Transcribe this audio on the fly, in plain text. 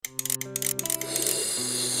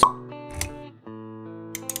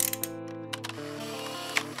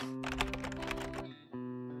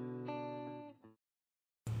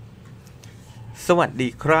สวัสดี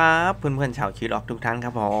ครับเพื่อนๆชาวคิดออกทุกท่านค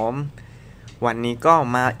รับผมวันนี้ก็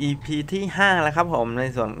มา EP ที่5แล้วครับผมใน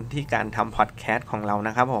ส่วนที่การทำพอดแคสต์ของเราน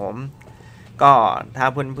ะครับผมก็ถ้า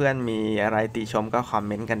เพื่อนๆมีอะไรติชมก็คอมเ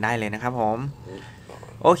มนต์กันได้เลยนะครับผม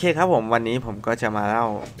โอเคครับผมวันนี้ผมก็จะมาเ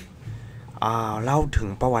ล่าถึง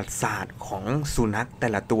ประวัติศาสตร์ของสุนัขแต่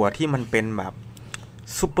ละตัวที่มันเป็นแบบ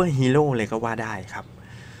ซูเปอร์ฮีโร่เลยก็ว่าได้ครับ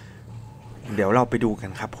เดี๋ยวเราไปดูกั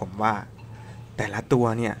นครับผมว่าแต่ละตัว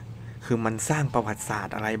เนี่ยคือมันสร้างประวัติศาสต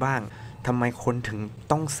ร์อะไรบ้างทำไมคนถึง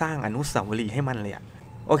ต้องสร้างอนุสาวรีย์ให้มันเลย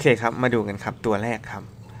โอเคครับมาดูกันครับตัวแรกครับ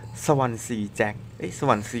สวอนซีแจ็คสว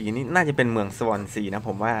อนซีนี่น่าจะเป็นเมืองสวอนซีนะผ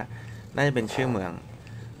มว่าน่าจะเป็นชื่อเมือง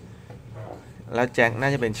แล้วแจ็คน่า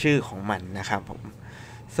จะเป็นชื่อของมันนะครับผม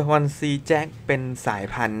สวอนซีแจ็คเป็นสาย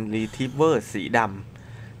พันธุ์รีทรีเวอร์สีด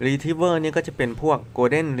ำรีทรีเวอร์นี่ก็จะเป็นพวกโกล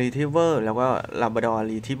เด้นรีทรีเวอร์แล้วก็ลาบราดอร์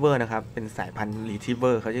รีทรีเวอร์นะครับเป็นสายพันธุ์รีทรีเว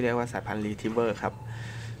อร์เขาจะเรียกว่าสายพันธุ์รีทรีเวอร์ครับ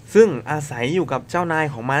ซึ่งอาศัยอยู่กับเจ้านาย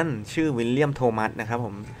ของมันชื่อวิลเลียมโทมัสนะครับผ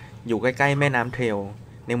มอยู่ใกล้ๆแม่น้ำเทรล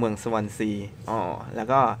ในเมืองสวอนซีแล้ว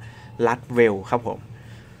ก็ลัดเวลครับผม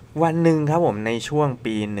วันหนึ่งครับผมในช่วง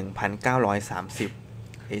ปี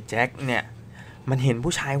1930แจ็คเนี่ยมันเห็น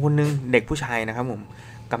ผู้ชายคนนึงเด็กผู้ชายนะครับผม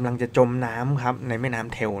กำลังจะจมน้ำครับในแม่น้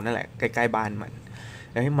ำเทรลนั่นแหละใกล้ๆบ้าน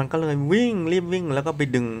มันก็เลยรีบวิ่งแล้วก็ไป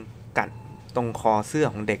ดึงกัดตรงคอเสื้อ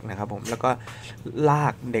ของเด็กนะครับผมแล้วก็ลา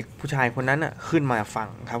กเด็กผู้ชายคนนั้นขึ้นมาฝั่ง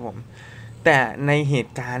ครับผมแต่ในเห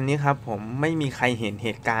ตุการณ์นี้ครับผมไม่มีใครเห็นเห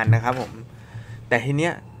ตุการณ์นะครับผมแต่ทีเนี้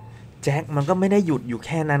ยแจ็คมันก็ไม่ได้หยุดอยู่แ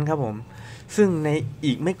ค่นั้นครับผมซึ่งใน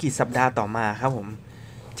อีกไม่กี่สัปดาห์ต่อมาครับผม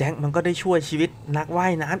แจ็คมันก็ได้ช่วยชีวิตนักว่า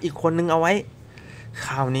ยน้ำอีกคนนึงเอาไว้ค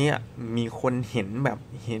ราวนี้มีคนเห็นแบบ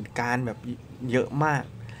เหตุการณ์แบบเยอะมาก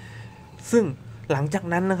ซึ่งหลังจาก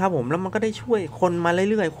นั้นนะครับผมแล้วมันก็ได้ช่วยคนมา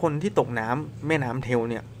เรื่อยๆคนที่ตกน้ำแม่น้ำเทล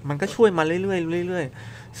เนี่ยมันก็ช่วยมาเรื่อยๆเรื่อย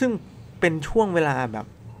ๆซึ่งเป็นช่วงเวลาแบบ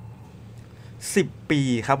10 ปี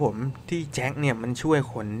ครับผมที่แจ็คเนี่ยมันช่วย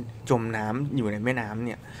คนจมน้ำอยู่ในแม่น้ำเ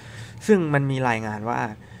นี่ยซึ่งมันมีรายงานว่า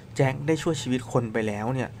แจ็คได้ช่วยชีวิตคนไปแล้ว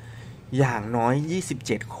เนี่ยอย่างน้อย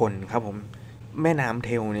27คนครับผมแม่น้ำเท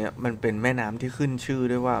ลเนี่ยมันเป็นแม่น้ำที่ขึ้นชื่อ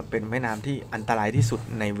ด้วยว่าเป็นแม่น้ำที่อันตรายที่สุด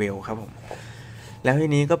ในเวลส์ครับผมแล้วที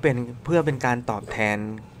นี้ก็เป็นเพื่อเป็นการตอบแทน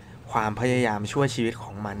ความพยายามช่วยชีวิตข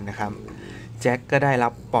องมันนะครับแจ็คก็ได้รั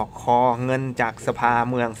บปลอกคอเงินจากสภา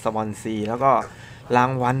เมืองสวอนซีแล้วก็รา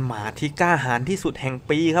งวัลหมาที่กล้าหาญที่สุดแห่ง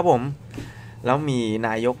ปีครับผมแล้วมีน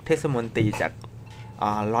ายกเทศมนตรีจาก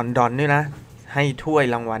ลอนดอนด้วยนะให้ถ้วย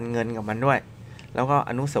รางวัลเงินกับมันด้วยแล้วก็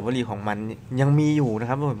อนุสาวรีย์ของมันยังมีอยู่นะ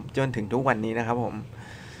ครับผมจนถึงทุกวันนี้นะครับผม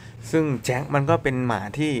ซึ่งแจ็คมันก็เป็นหมา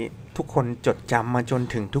ที่ทุกคนจดจำมาจน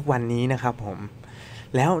ถึงทุกวันนี้นะครับผม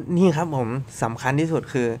แล้วนี่ครับผมสำคัญที่สุด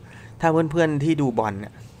คือถ้าเพื่อนๆที่ดูบอลเนี่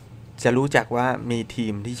ยจะรู้จักว่ามีที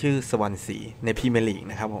มที่ชื่อสวอนซีในพรีเมียร์ลีก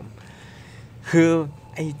นะครับผมคือ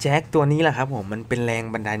ไอ้แจ็คตัวนี้แหละครับผมมันเป็นแรง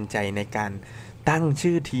บันดาลใจในการตั้ง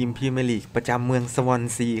ชื่อทีมพรีเมียร์ลีกประจำเมืองสวอน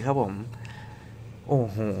ซีครับผมโอ้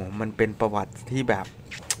โหมันเป็นประวัติที่แบบ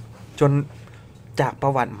จนจากปร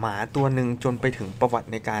ะวัติหมาตัวหนึ่งจนไปถึงประวัติ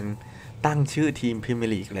ในการตั้งชื่อทีมพรีเมีย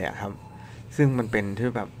ร์ลีกเลยครับซึ่งมันเป็นที่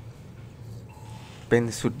แบบเป็น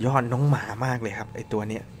สุดยอดน้องหมามากเลยครับไอตัว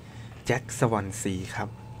เนี้ยแจ็คสวอนซีครับ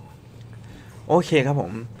โอเคครับผ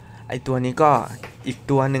มไอตัวนี้ก็อีก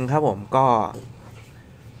ตัวหนึ่งครับผมก็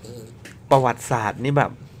ประวัติศาสตร์นี่แบ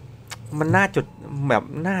บมันน่าจดแบบ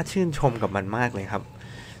น่าชื่นชมกับมันมากเลยครับ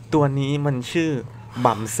ตัวนี้มันชื่อ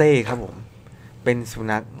บัมเซ่ครับผมเป็นสุ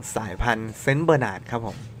นัขสายพันธุ์เซนต์เบอร์นาร์ดครับผ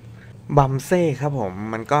มบัมเซ่ครับผม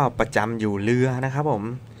มันก็ประจำอยู่เรือนะครับผม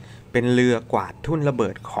เป็นเรือกวาดทุ่นระเบิ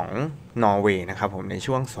ดของนอร์เวย์นะครับผมใน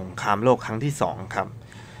ช่วงสงครามโลกครั้งที่2ครับ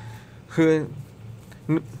คือ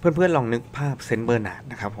เพื่อนๆลองนึกภาพเซนต์เบอร์นาร์ด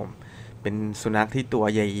นะครับผมเป็นสุนัขที่ตัว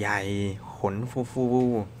ใหญ่ๆขนฟู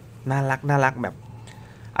ๆน่ารักแบบ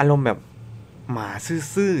อารมณ์แบบหมา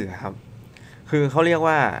ซื่อๆครับคือเขาเรียก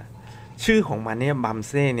ว่าชื่อของมันเนี่ยบัม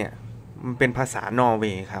เซ่เนี่ยมันเป็นภาษานอร์เว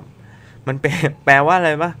ย์ครับมันแปลว่าอะไ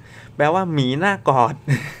รปะแปลว่าหมีหน้ากอด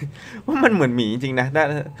ว่ามันเหมือนหมีจริงนะถ้า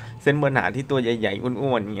เซนต์เบอร์นาร์ดที่ตัวใหญ่ๆ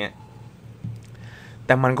อ้วนๆเงี้ย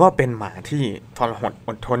แต่มันก็เป็นหมาที่ทรหดอ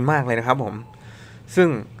ดทนมากเลยนะครับผมซึ่ง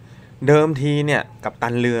เดิมทีเนี่ยกัปตั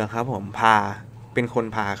นเรือครับผมเป็นคน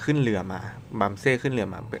พาขึ้นเรือมาบัมเซ่ขึ้นเรือ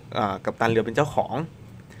มากัปตันเรือเป็นเจ้าของ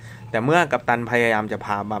แต่เมื่อกัปตันพยายามจะพ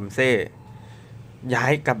าบัมเซ่ย้า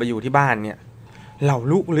ยกลับไปอยู่ที่บ้านเนี่ยเหล่า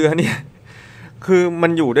ลูกเรือเนี่ยคือมั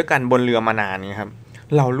นอยู่ด้วยกันบนเรือมานานนี่ครับ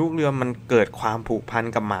เหล่าลูกเรือมันเกิดความผูกพัน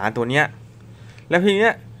กับหมาตัวเนี้ยแล้วทีเนี้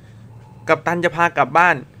ยกัปตันจะพากลับบ้า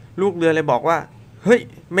นลูกเรือเลยบอกว่าเฮ้ย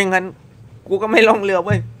ไม่งั้นกูก็ไม่ล่องเรือเ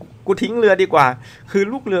ว้ยกูทิ้งเรือดีกว่าคือ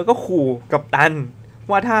ลูกเรือก็ขู่กัปตัน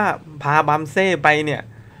ว่าถ้าพาบัมเซ่ไปเนี่ย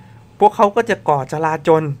พวกเขาก็จะก่อจลาจ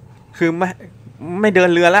ลคือ ไม่เดิน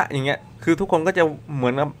เรือละอย่างเงี้ยคือทุกคนก็จะเหมื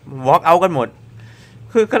อนกับ walk out กันหมด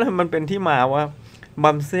คือก็เลยมันเป็นที่มาว่า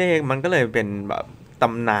บัมเซ่มันก็เลยเป็นแบบต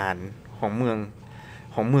ำนานของเมื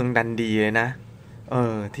องดันดีเลยนะ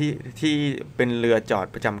ที่เป็นเรือจอด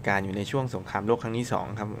ประจำการอยู่ในช่วงสงครามโลกครั้งที่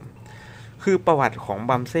2ครับผมคือประวัติของ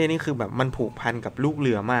บัมเซ่นี่คือแบบมันผูกพันกับลูกเ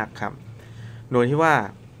รือมากครับโดยที่ว่า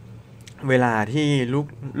เวลาที่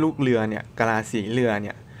ลูกเรือเนี่ยกะลาสีเรือเ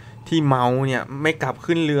นี่ยที่เมาเนี่ยไม่กลับ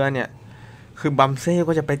ขึ้นเรือเนี่ยคือบัมเซ่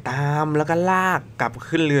ก็จะไปตามแล้วก็ลากกลับ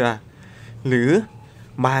ขึ้นเรือหรือ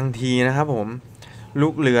บางทีนะครับผมลู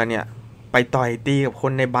กเรือเนี่ยไปต่อยตีกับค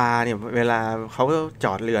นในบาร์เนี่ยเวลาเขาจ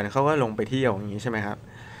อดเรือเขาก็ลงไปเที่ยวอย่างนี้ใช่ไหมครับ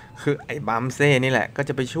คือไอ้บัมเซ่นี่แหละก็จ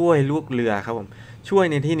ะไปช่วยลูกเรือครับผมช่วย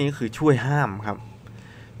ในที่นี้คือช่วยห้ามครับ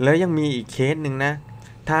แล้วยังมีอีกเคสหนึ่งนะ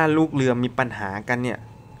ถ้าลูกเรือมีปัญหากันเนี่ย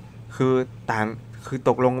คือต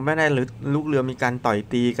กลงไม่ได้หรือลูกเรือมีการต่อย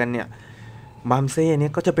ตีกันเนี่ยบัมเซ่เนี่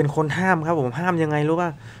ยก็จะเป็นคนห้ามครับผมห้ามยังไงรู้ป่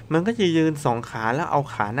ะมันก็จะยืน2ขาแล้วเอา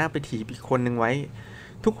ขาหน้าไปถีบอีกคนนึงไว้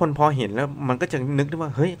ทุกคนพอเห็นแล้วมันก็จะนึกได้ว่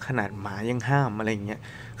าเฮ้ยขนาดหมายังห้ามอะไรอย่างเงี้ย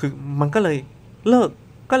คือมันก็เลยเลิก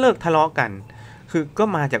ทะเลาะกันคือก็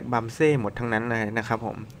มาจากบัมเซ่หมดทั้งนั้นเลยนะครับผ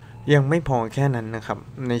มยังไม่พอแค่นั้นนะครับ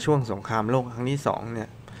ในช่วงสงครามโลกครั้งที่2เนี่ย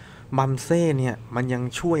บัมเซ่เนี่ยมันยัง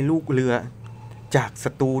ช่วยลูกเรือจากศั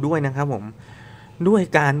ตรูด้วยนะครับผมด้วย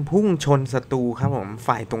การพุ่งชนศัตรูครับผม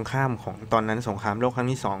ฝ่ายตรงข้ามของตอนนั้นสงครามโลกครั้ง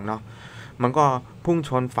ที่2เนาะมันก็พุ่งช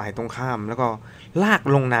นฝ่ายตรงข้ามแล้วก็ลาก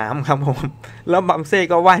ลงน้ำครับผมแล้วบัมเซ่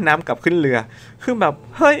ก็ว่ายน้ำกลับขึ้นเรือคือแบบ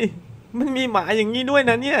เฮ้ยมันมีหมาอย่างนี้ด้วย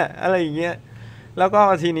นะเนี่ยอะไรอย่างเงี้ยแล้วก็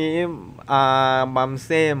ทีนี้บัมเ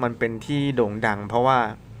ซ่มันเป็นที่โด่งดังเพราะว่า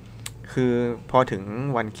คือพอถึง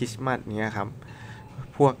วันคริสต์มาสเนี้ยครับ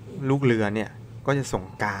พวกลูกเรือเนี่ยก็จะส่ง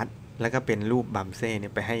การ์ดแล้วก็เป็นรูปบัมเซ่เนี่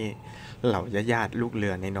ยไปให้เหล่าญาติลูกเรื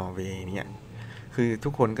อในนอร์เวย์เนี่ยคือทุ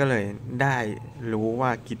กคนก็เลยได้รู้ว่า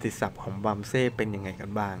กิตติศัพท์ของบัมเซ่เป็นยังไงกัน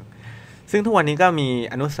บ้างซึ่งทุกวันนี้ก็มี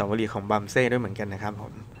อนุสาวรีย์ของบัมเซ่ด้วยเหมือนกันนะครับผ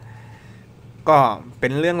มก็เป็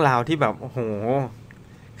นเรื่องราวที่แบบโอ้โห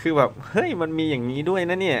คือแบบเฮ้ยมันมีอย่างนี้ด้วย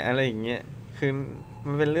นะเนี่ยอะไรอย่างเงี้ยคือ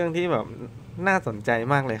มันเป็นเรื่องที่แบบน่าสนใจ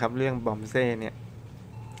มากเลยครับเรื่องบัมเซ่เนี่ย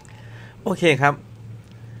โอเคครับ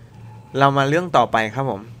เรามาเรื่องต่อไปครับ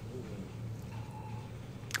ผม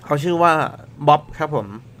เขาชื่อว่าบ๊อบครับผม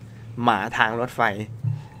หมาทางรถไฟ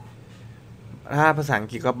ถ้าภาษาอัง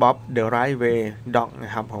กฤษก็บ๊อบ The Right Way Dog น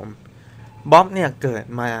ะครับผมบ๊อบเนี่ยเกิด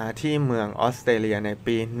มาที่เมืองออสเตรเลียใน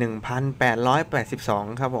ปี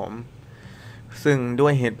 1882 ครับผมซึ่งด้ว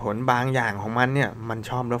ยเหตุผลบางอย่างของมันเนี่ยมัน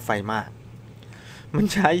ชอบรถไฟมากมัน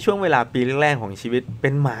ใช้ช่วงเวลาปีแรกๆของชีวิตเป็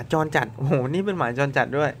นหมาจรจัดโอ้โหนี่เป็นหมาจรจัด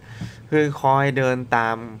ด้วยคือคอยเดินตา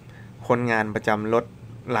มคนงานประจำรถ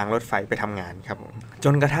รางรถไฟไปทำงานครับผมจ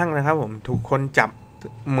นกระทั่งนะครับผมถูกคนจับ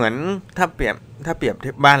เหมือนถ้าเปรียบ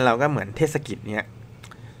บ้านเราก็เหมือนเทศกิจเนี่ย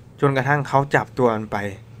จนกระทั่งเขาจับตัวมันไป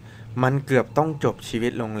มันเกือบต้องจบชีวิ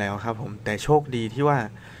ตลงแล้วครับผมแต่โชคดีที่ว่า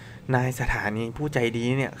นายสถานีผู้ใจดี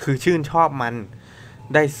เนี่ยคือชื่นชอบมัน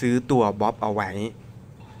ได้ซื้อตัวบ๊อบเอาไว้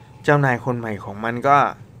เจ้านายคนใหม่ของมัน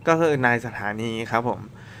ก็คือนายสถานีครับผม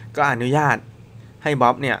ก็อนุญาตให้บ๊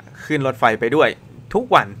อบเนี่ยขึ้นรถไฟไปด้วยทุก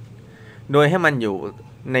วันโดยให้มันอยู่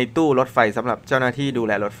ในตู้รถไฟสำหรับเจ้าหน้าที่ดูแ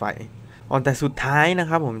ลรถไฟแต่สุดท้ายนะ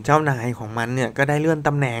ครับผมเจ้านายของมันเนี่ยก็ได้เลื่อนต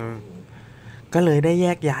ำแหน่งก็เลยได้แย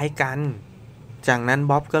กย้ายกันจากนั้น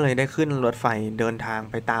บ๊อบก็เลยได้ขึ้นรถไฟเดินทาง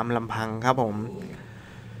ไปตามลำพังครับผม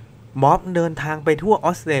บ๊อบเดินทางไปทั่วอ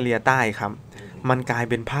อสเตรเลียใต้ครับมันกลาย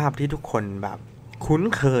เป็นภาพที่ทุกคนแบบคุ้น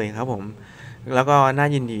เคยครับผมแล้วก็น่า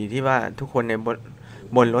ยินดีที่ว่าทุกคนใน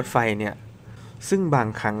บนรถไฟเนี่ยซึ่งบาง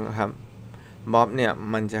ครั้งครับบ๊อบเนี่ย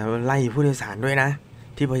มันจะไล่ผู้โดยสารด้วยนะ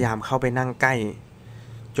ที่พยายามเข้าไปนั่งใกล้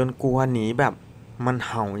จนกลัวหนีแบบมันเ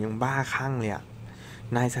ห่าอย่างบ้าคลั่งเลยอะ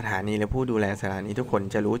นายสถานีและผู้ดูแลสถานีทุกคน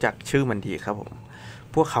จะรู้จักชื่อมันดีครับผม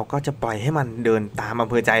พวกเขาก็จะปล่อยให้มันเดินตามอำ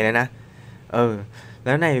เภอใจเลยนะแ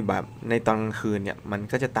ล้วในตอนกลางคืนเนี่ยมัน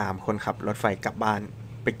ก็จะตามคนขับรถไฟกลับบ้าน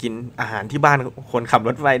ไปกินอาหารที่บ้านคนขับร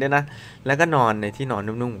ถไฟด้วยนะแล้วก็นอนในที่นอน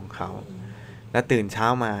นุ่มๆของเขาแล้วตื่นเช้า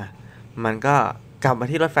มามันก็กลับมา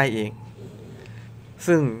ที่รถไฟเอง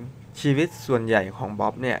ซึ่งชีวิตส่วนใหญ่ของบ๊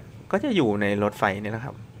อบเนี่ยก็จะอยู่ในรถไฟเนี่ยนะค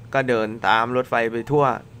รับก็เดินตามรถไฟไป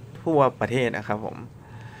ทั่วประเทศนะครับผม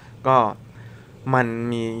ก็มัน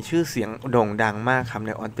มีชื่อเสียงโด่งดังมากครับใ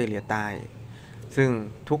นออสเตรเลียใต้ซึ่ง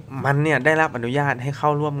มันเนี่ยได้รับอนุญาตให้เข้า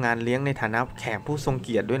ร่วมงานเลี้ยงในฐานะแขกผู้ทรงเ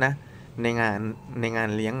กียรติด้วยนะในงาน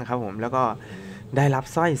เลี้ยงครับผมแล้วก็ได้รับ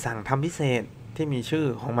สร้อยสั่งทำพิเศษที่มีชื่อ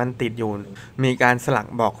ของมันติดอยู่มีการสลัก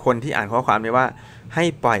บอกคนที่อ่านข้อความนี้ว่าให้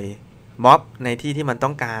ปล่อยบ๊อบในที่ที่มันต้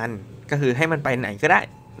องการก็คือให้มันไปไหนก็ได้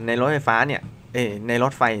ในรถไฟฟ้าเนี่ยในร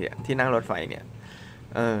ถไฟที่นั่งรถไฟเนี่ย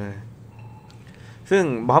ซึ่ง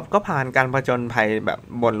บ๊อบก็ผ่านการผจญภัยแบบ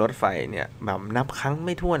บนรถไฟเนี่ยแบบนับครั้งไ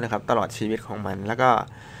ม่ถ้วนนะครับตลอดชีวิตของมันแล้วก็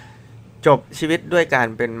จบชีวิตด้วยการ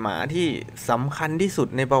เป็นหมาที่สำคัญที่สุด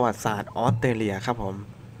ในประวัติศาสตร์ออสเตรเลียครับผม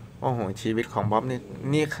โอ้โหชีวิตของบ๊อบ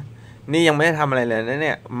นี่ยังไม่ได้ทำอะไรเลยนะเ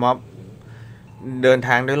นี่ยบ๊อบเดินท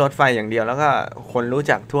างด้วยรถไฟอย่างเดียวแล้วก็คนรู้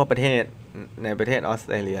จักทั่วประเทศในประเทศออสเ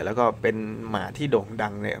ตรเลียแล้วก็เป็นหมาที่โด่งดั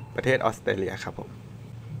งในประเทศออสเตรเลียครับผม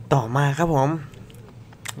ต่อมาครับผม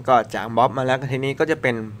ก็จากบ๊อบมาแล้วทีนี้ก็จะเ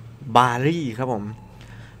ป็นบาร์รี่ครับผม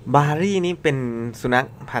บาร์รี่นี่เป็นสุนัข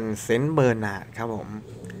พันธุ์เซนต์เบอร์นาร์ดครับผม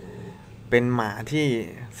เป็นหมาที่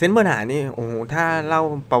เซนต์เบอร์นาร์ดนี่โอ้โหถ้าเล่า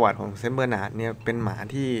ประวัติของเซนต์เบอร์นาร์ดเนี่ยเป็นหมา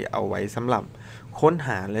ที่เอาไว้สำหรับค้นห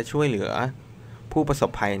าและช่วยเหลือผู้ประส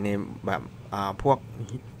บภัยในแบบพวก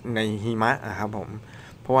ในหิมะครับผม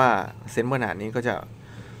เพราะว่าเซนต์เบอร์นาร์ดนี้ก็จะ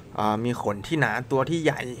มีขนที่หนาตัวที่ใ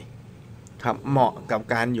หญ่ครับเหมาะกับ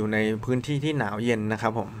การอยู่ในพื้นที่ที่หนาวเย็นนะครั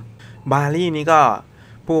บผมบาร์รี่นี่ก็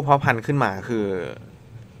ผู้เพาะพันธุ์ขึ้นมาคือ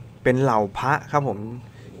เป็นเหล่าพระครับผม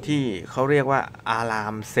ที่เขาเรียกว่าอารา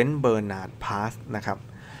มเซนต์เบอร์นาร์ดพาสนะครับ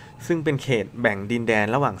ซึ่งเป็นเขตแบ่งดินแดน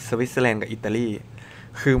ระหว่างสวิตเซอร์แลนด์กับอิตาลี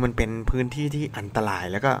คือมันเป็นพื้นที่ที่อันตราย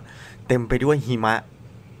แล้วก็เต็มไปด้วยหิมะ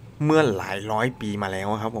เมื่อหลายร้อยปีมาแล้ว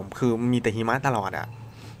ครับผมคือมีแต่หิมะตลอดอ่ะ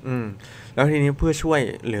แล้วทีนี้เพื่อช่วย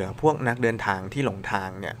เหลือพวกนักเดินทางที่หลงทาง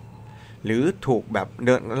เนี่ยหรือถูกแบบเ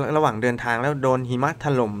ดินระหว่างเดินทางแล้วโดนหิมะถ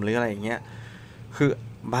ล่มหรืออะไรอย่างเงี้ยคือ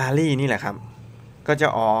บาร์รี่นี่แหละครับก็จะ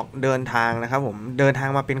ออกเดินทางนะครับผมเดินทาง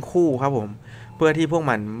มาเป็นคู่ครับผมเพื่อที่พวก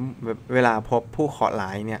มันเวลาพบผู้เคราะห์ร้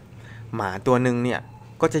ายเนี่ยหมาตัวนึงเนี่ย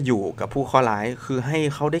ก็จะอยู่กับผู้เคราะห์ร้ายคือให้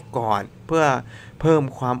เขาได้กอดเพื่อเพิ่ม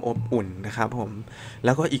ความอบอุ่นนะครับผมแ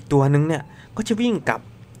ล้วก็อีกตัวนึงเนี่ยก็จะวิ่งกับ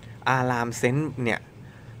อารามเซนต์เนี่ย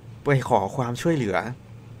ไปขอความช่วยเหลือ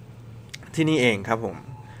ที่นี่เองครับผม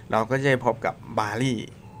เราก็จะพบกับบาร์รี่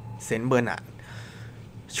เซนต์เบอร์นาร์ด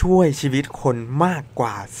ช่วยชีวิตคนมากก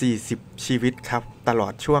ว่า40ชีวิตครับตลอ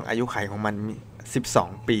ดช่วงอายุขัยของมัน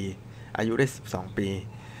12ปีอายุได้12ปี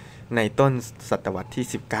ในต้นศตวรรษที่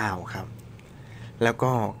19ครับแล้ว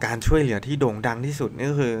ก็การช่วยเหลือที่โด่งดังที่สุดนี่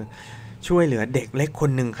ก็คือช่วยเหลือเด็กเล็กค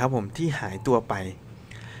นหนึ่งครับผมที่หายตัวไป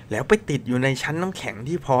แล้วไปติดอยู่ในชั้นน้ำแข็ง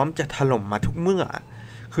ที่พร้อมจะถล่มมาทุกเมื่อ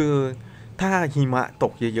คือถ้าหิมะต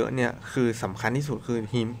กเยอะๆเนี่ยคือสำคัญที่สุดคือ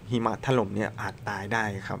หิมะถล่มเนี่ยอาจตายได้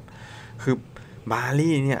ครับคือบาร์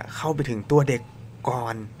รี่เนี่ยเข้าไปถึงตัวเด็กก่อ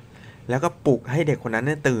นแล้วก็ปลุกให้เด็กคนนั้นเ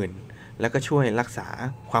นี่ยตื่นแล้วก็ช่วยรักษา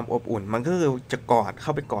ความอบอุ่นมันก็คือจะกอดเข้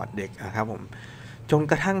าไปกอดเด็กครับผมจน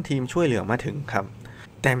กระทั่งทีมช่วยเหลือมาถึงครับ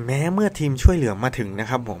แต่แม้เมื่อทีมช่วยเหลือมาถึงนะ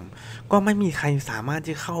ครับผมก็ไม่มีใครสามารถ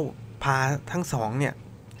ที่เข้าพาทั้งสองเนี่ย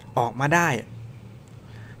ออกมาได้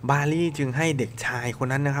บาร์รี่จึงให้เด็กชายคน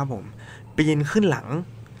นั้นนะครับผมปีนขึ้นหลัง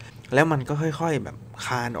แล้วมันก็ค่อยๆแบบค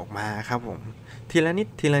ลานออกมาครับผมทีละนิด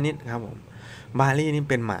ทีละนิดครับผมบาร์รี่นี่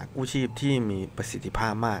เป็นหมากู้ชีพที่มีประสิทธิภา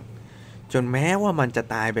พมากจนแม้ว่ามันจะ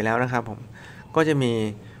ตายไปแล้วนะครับผมก็จะมี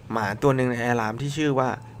หมาตัวหนึ่งในอารามที่ชื่อว่า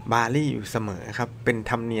บาร์รี่อยู่เสมอครับเป็น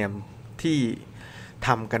ธรรมเนียมที่ท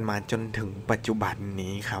ำกันมาจนถึงปัจจุบัน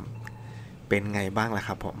นี้ครับเป็นไงบ้างล่ะค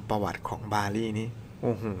รับผมประวัติของบาร์รี่นี่โ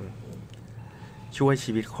อ้โหช่วย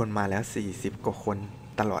ชีวิตคนมาแล้ว40กว่าคน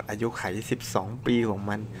ตลอดอายุขัย12ปีของ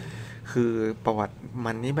มันคือประวัติ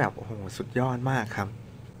มันนี่แบบโอ้โหสุดยอดมากครับ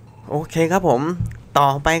โอเคครับผมต่อ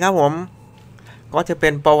ไปครับผมก็จะเป็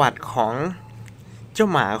นประวัติของเจ้า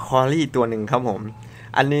หมาคอรี่ตัวหนึ่งครับผม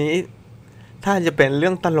อันนี้ถ้าจะเป็นเรื่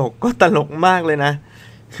องตลกก็ตลกมากเลยนะ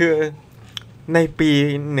คือในปี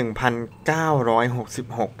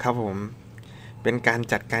1966ครับผมเป็นการ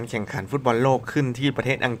จัดการแข่งขันฟุตบอลโลกขึ้นที่ประเท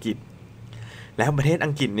ศอังกฤษแล้วประเทศอั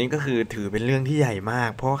งกฤษนี่ก็คือถือเป็นเรื่องที่ใหญ่มาก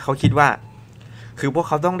เพราะเขาคิดว่าคือพวกเ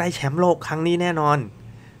ขาต้องได้แชมป์โลกครั้งนี้แน่นอน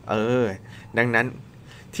ดังนั้น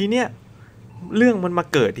ทีเนี้ยเรื่องมันมา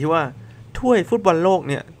เกิดที่ว่าถ้วยฟุตบอลโลก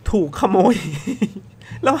เนี่ยถูกขโมย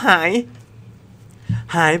แล้วห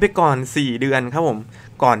ายไปก่อน4เดือนครับผม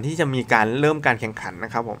ก่อนที่จะมีการเริ่มการแข่งขันน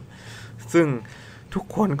ะครับผมซึ่งทุก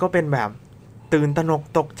คนก็เป็นแบบตื่นตระหนก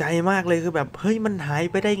ตกใจมากเลยคือแบบเฮ้ยมันหาย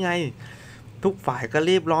ไปได้ไงทุกฝ่ายก็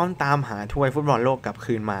รีบร้อนตามหาถ้วยฟุตบอลโลกกลับ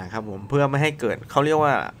คืนมาครับผมเพื่อไม่ให้เกิดเขาเรียก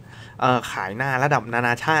ว่าขายหน้าระดับนาน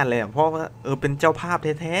าชาติเลยเพราะว่าเป็นเจ้าภาพ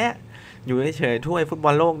แท้ๆอยู่เฉยๆถ้วยฟุตบอ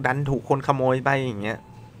ลโลกดันถูกคนขโมยไปอย่างเงี้ย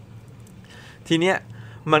ทีเนี้ย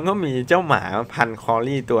มันก็มีเจ้าหมาพันธุ์คอ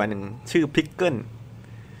รี่ตัวหนึ่งชื่อพิกเกิล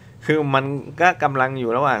คือมันก็กำลังอ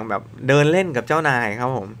ยู่ระหว่างแบบเดินเล่นกับเจ้านายครับ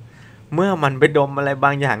ผมเมื่อมันไปดมอะไรบ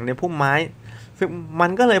างอย่างในพุ่มไม้ซึ่งมัน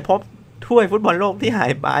ก็เลยพบถ้วยฟุตบอลโลกที่หา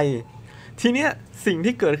ยไปทีเนี้ยสิ่ง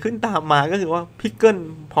ที่เกิดขึ้นตามมาก็คือว่าพิกเกิล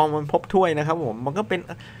พอมันพบถ้วยนะครับผมมันก็เป็น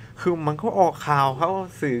คือมันก็ออกข่าวเขา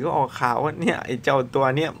สื่อก็ออกข่าวว่าเนี่ยไอ้เจ้าตัว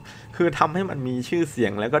เนี้ยคือทำให้มันมีชื่อเสีย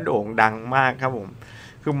งแล้วก็โด่งดังมากครับผม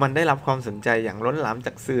คือมันได้รับความสนใจอย่างล้นหลามจ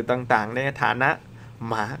ากสื่อต่างๆในฐานะ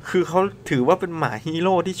หมาคือเขาถือว่าเป็นหมาฮีโ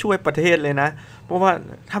ร่ที่ช่วยประเทศเลยนะเพราะว่า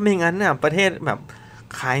ถ้าไม่งั้นน่ะประเทศแบบ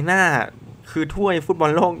ขายหน้าคือถ้วยฟุตบอ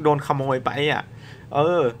ลโลกโดนขโมยไปอ่ะ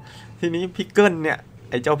ทีนี้พิกเกิลเนี่ย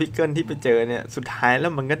ไอ้เจ้าพิกเกิลที่ไปเจอเนี่ยสุดท้ายแล้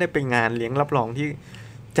วมันก็ได้ไปงานเลี้ยงรับรองที่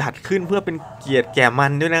จัดขึ้นเพื่อเป็นเกียรติแก่มั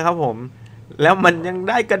นด้วยนะครับผมแล้วมันยัง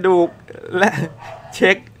ได้กระดูกและเ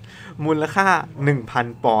ช็คมูลค่า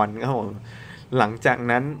 1,000 ปอนด์ครับผมหลังจาก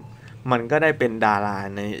นั้นมันก็ได้เป็นดารา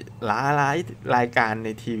ในหลายรายการใน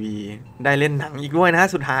ทีวีได้เล่นหนังอีกด้วยนะ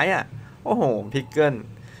สุดท้ายอ่ะโอ้โหพิกเกิล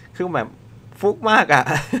คือแบบฟุกมากอ่ะ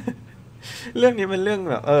เรื่องนี้เป็นเรื่อง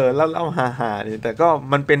แบบเล่าฮาๆนี่แต่ก็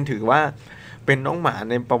มันเป็นถือว่าเป็นน้องหมา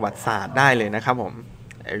ในประวัติศาสตร์ได้เลยนะครับผม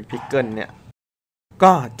ไอ้พิกเกิลเนี่ย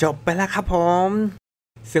ก็จบไปแล้วครับผม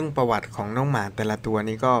ซึ่งประวัติของน้องหมาแต่ละตัว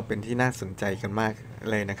นี้ก็เป็นที่น่าสนใจกันมาก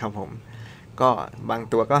เลยนะครับผมก็บาง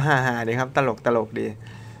ตัวก็ฮาๆดีครับตลกดี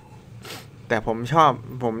แต่ผ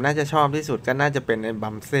มน่าจะชอบที่สุดก็น่าจะเป็นไอ้บั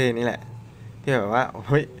มเซ่นี่แหละที่แบบว่าเ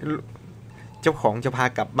ฮ้ยเจ้าของจะพา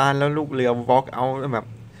กลับบ้านแล้วลูกเรือวอล์กเอาแบบ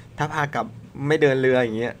ถ้าพากลับไม่เดินเรืออ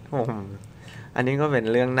ย่างเงี้ยอันนี้ก็เป็น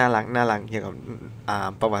เรื่องน่ารักเกี่ยวกับ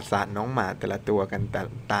ประวัติศาสตร์น้องหมาแต่ละตัวกัน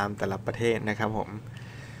ตามแต่ละประเทศนะครับผม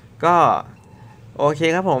ก็โอเค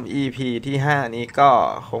ครับผม EP ที่5นี้ก็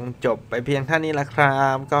คงจบไปเพียงเท่านี้ละครั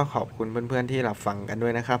บก็ขอบคุณเพื่อนๆที่รับฟังกันด้ว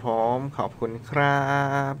ยนะครับผมขอบคุณครั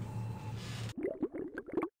บ